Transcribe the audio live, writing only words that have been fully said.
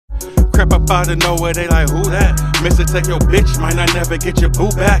Crap up out of nowhere, they like, who that? Mister, take your bitch, might not never get your boo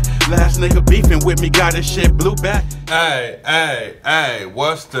back. Last nigga beefing with me, got his shit blue back. Hey,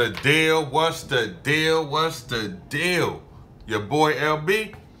 what's the deal? What's the deal? What's the deal? Your boy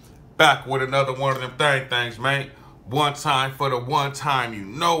LB, back with another one of them things, man. One time for the one time, you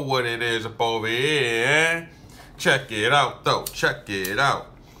know what it is up over here, eh? Check it out, though. Check it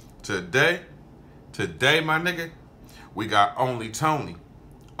out. Today, my nigga, we got OnlyTonyy,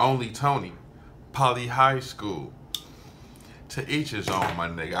 Poly High School. To each his own, my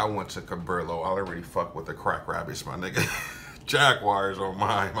nigga. I went to Cabrillo. I already fucked with the crack rabbits, my nigga. Jaguars on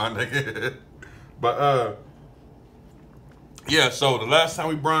mine, my nigga. But, yeah, so the last time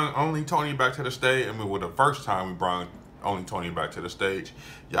we brought OnlyTonyy back to the stage, I mean, well, the first time we brought OnlyTonyy back to the stage,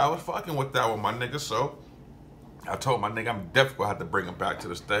 y'all was fucking with that with my nigga, so I told my nigga I'm definitely gonna have to bring him back to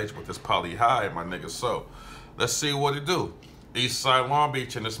the stage with this Poly High, my nigga, so let's see what it do. East Side Long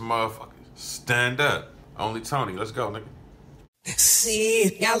Beach in this motherfucker. Stand up. OnlyTonyy, let's go, nigga.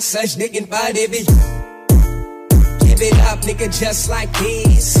 See, y'all such nigga body, bitch. Give it up, nigga, just like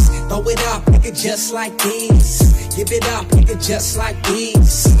this. Throw it up, nigga, just like this. Give it up, nigga, just like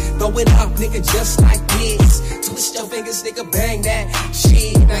this. Throw it up, nigga, just like this. Twist your fingers, nigga, bang that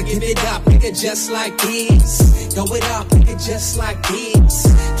shit. Now give it up, nigga, just like this. Throw it up, nigga, just like this.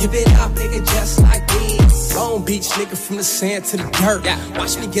 Give it up, nigga, just like this. Long Beach, nigga, from the sand to the dirt. Yeah.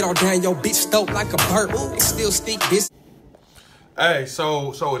 Watch me get all down your bitch throat like a burp. They still speak this. Hey,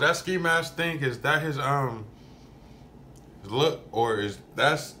 so that ski mask thing, is that his look, or is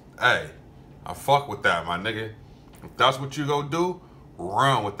that's, hey, I fuck with that, my nigga. If that's what you go do,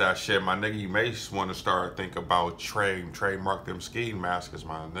 run with that shit, my nigga. You may want to start thinking about trademark them ski masks,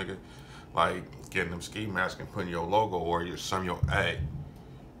 my nigga. Like getting them ski masks and putting your logo or your hey,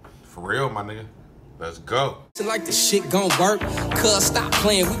 for real, my nigga. Let's go. Like the shit gon' work, cuz stop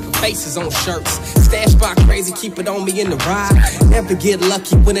playing, we put faces on shirts. Stash by crazy, keep it on me in the ride. Never get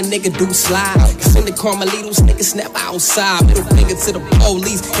lucky when a nigga do slide. Cause in the Carmelitos, niggas never outside. Middle finger to the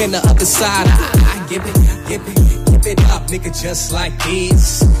police and the other side. I give it up, nigga, just like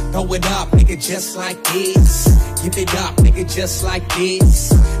this. Throw it up, nigga, just like this. Give it up, nigga, just like this.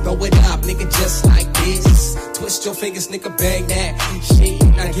 Throw it up, nigga, just like this. Twist your fingers, nigga, bang that shit.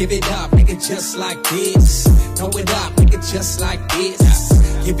 Now give it up, nigga, just like this. Throw it up, nigga, just like this.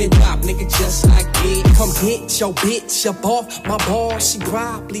 Give it up, nigga, just like this. Come get your bitch up off my ball. She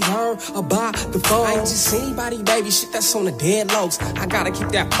probably heard about the phone. I ain't just anybody, baby, shit that's on the dead lows. I gotta keep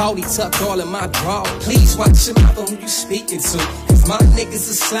that pouty tucked all in my draw. Please watch your mouth on who you speaking to, cause my niggas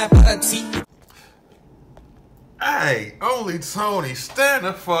a slap out of teeth. Hey, OnlyTonyy, stand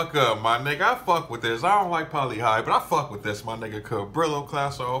the fuck up, my nigga. I fuck with this. I don't like Poly High, but I fuck with this, my nigga. Cabrillo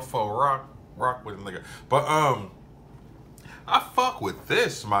Class 04, rock with a nigga. But I fuck with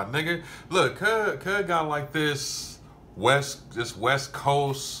this, my nigga. Look, Cud got like this West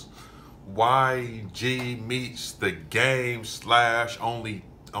Coast YG meets the game /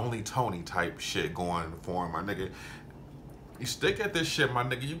 OnlyTonyy type shit going for him, my nigga. You stick at this shit, my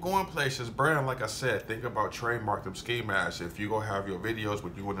nigga. You going places, bruh. Like I said, think about trademark them ski masks. If you go have your videos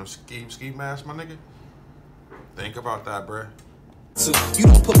with you with them ski masks, my nigga, think about that, bruh. So you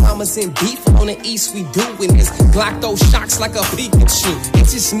don't put mamas in beef on the east, we doing this. Glock those shocks like a Pikachu.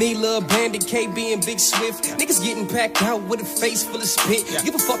 It's just me, Lil Bandit, KB, and Big Swift. Niggas getting packed out with a face full of spit.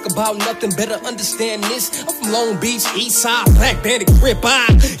 Give a fuck about nothing, better understand this. I'm from Long Beach, East Side, Black Bandit, grip. I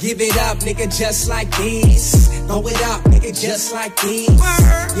give it up, nigga, just like this. Throw it up, nigga, just like this.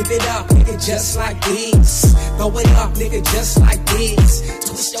 Give it up, nigga, just like this. Throw it up, nigga, just like this.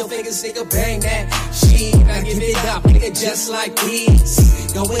 Twist your fingers, nigga, bang that shit. Now give it up, nigga, just like this.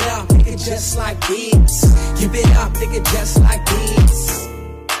 Throw it up, nigga, just like this. Give it up, nigga, just like this.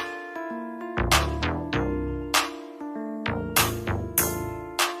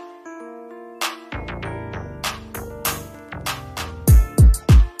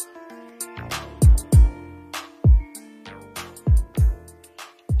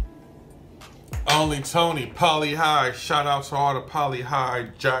 OnlyTonyy, Poly High. Shout out to all the Poly High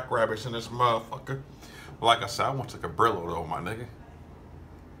jackrabbits in this motherfucker. Like I said, I went to Cabrillo though, my nigga.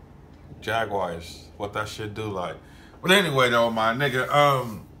 Jaguars, what that shit do like. But anyway though, my nigga,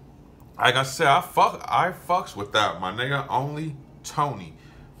 like I said, I fucks with that, my nigga. OnlyTonyy,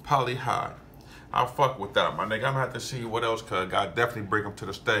 Poly High. I fuck with that, my nigga. I'm gonna have to see what else, cause I definitely bring him to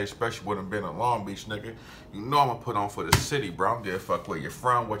the stage, especially with him being in Long Beach, nigga. You know I'm gonna put on for the city, bro. I don't give a fuck where you're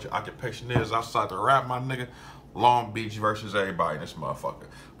from, what your occupation is outside the rap, my nigga. Long Beach versus everybody in this motherfucker.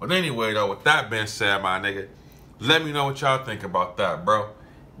 But anyway, though, with that being said, my nigga, let me know what y'all think about that, bro.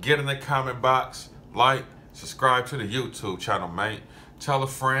 Get in the comment box, like, subscribe to the YouTube channel, mate. Tell a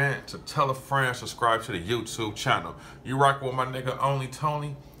friend to tell a friend. Subscribe to the YouTube channel. You rock with my nigga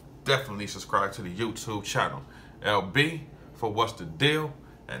OnlyTonyy? Definitely subscribe to the YouTube channel. LB for What's the Deal?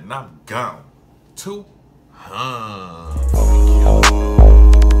 And I'm gone. 200.